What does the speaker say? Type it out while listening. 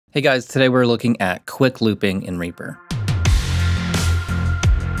Hey guys, today we're looking at quick looping in Reaper.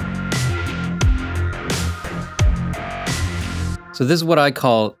 So this is what I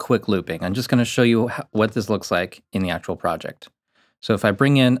call quick looping. I'm just going to show you what this looks like in the actual project. So if I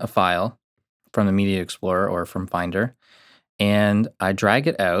bring in a file from the Media Explorer or from Finder, and I drag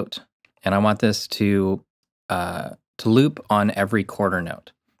it out, and I want this to loop on every quarter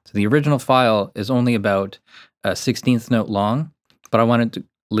note. So the original file is only about a 16th note long, but I want it to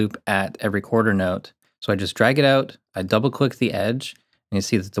loop at every quarter note. So I just drag it out, I double click the edge, and you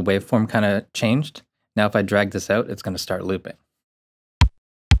see that the waveform kind of changed. Now if I drag this out, it's going to start looping.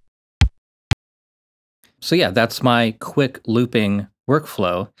 So yeah, that's my quick looping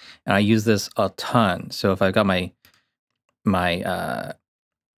workflow, and I use this a ton. So if I've got my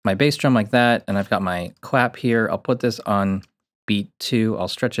bass drum like that, and I've got my clap here, I'll put this on beat 2. I'll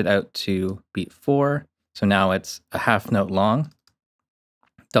stretch it out to beat 4. So now it's a half note long.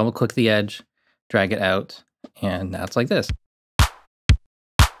 Double click the edge, drag it out, and now it's like this.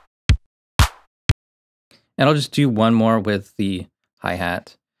 And I'll just do one more with the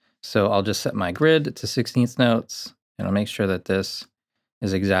hi-hat. So I'll just set my grid to 16th notes, and I'll make sure that this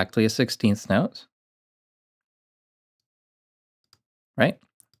is exactly a 16th note. Right?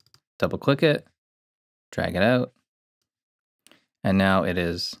 Double click it, drag it out, and now it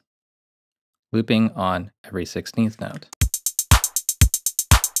is looping on every 16th note.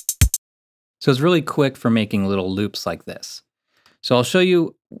 So it's really quick for making little loops like this. So I'll show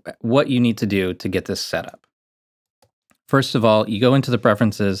you what you need to do to get this set up. First of all, you go into the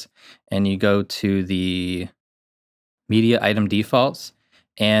preferences and you go to the media item defaults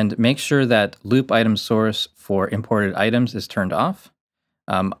and make sure that loop item source for imported items is turned off.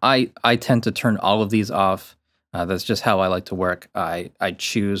 I tend to turn all of these off. That's just how I like to work. I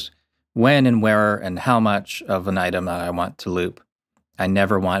choose when and where and how much of an item that I want to loop. I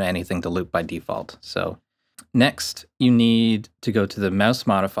never want anything to loop by default. So next, you need to go to the mouse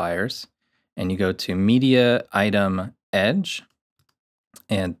modifiers and you go to media item edge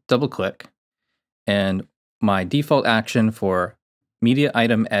and double click. And my default action for media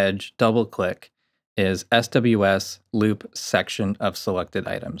item edge double click is SWS loop section of selected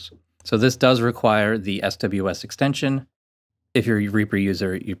items. So this does require the SWS extension. If you're a Reaper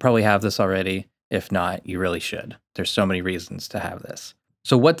user, you probably have this already. If not, you really should. There's so many reasons to have this.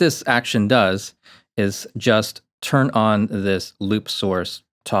 So what this action does is just turn on this loop source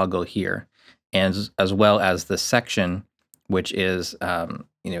toggle here, and as well as the section, which is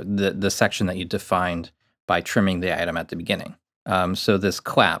the section that you defined by trimming the item at the beginning. So this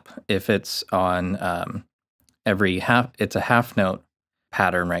clap, if it's on it's a half note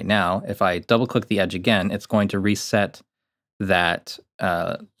pattern right now. If I double click the edge again, it's going to reset that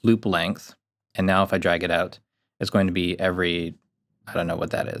loop length. And now if I drag it out, it's going to be every, I don't know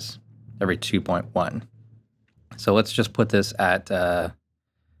what that is, every 2.1. So let's just put this at, I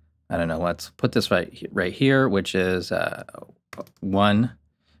don't know, let's put this right here, which is 1,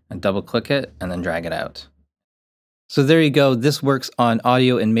 and double click it and then drag it out. So there you go. This works on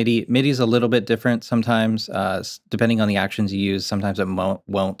audio and MIDI. MIDI is a little bit different sometimes, depending on the actions you use. Sometimes it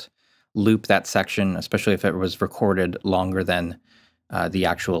won't loop that section, especially if it was recorded longer than the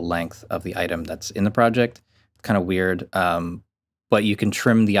actual length of the item that's in the project. It's kind of weird, but you can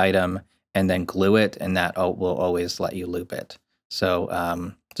trim the item and then glue it, and that will always let you loop it. So,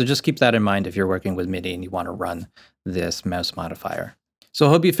 so just keep that in mind if you're working with MIDI and you want to run this mouse modifier. So I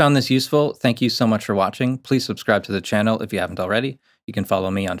hope you found this useful. Thank you so much for watching. Please subscribe to the channel if you haven't already. You can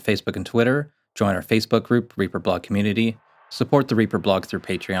follow me on Facebook and Twitter, join our Facebook group, Reaper Blog Community, support the Reaper blog through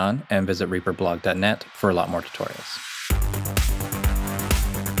Patreon, and visit reaperblog.net for a lot more tutorials.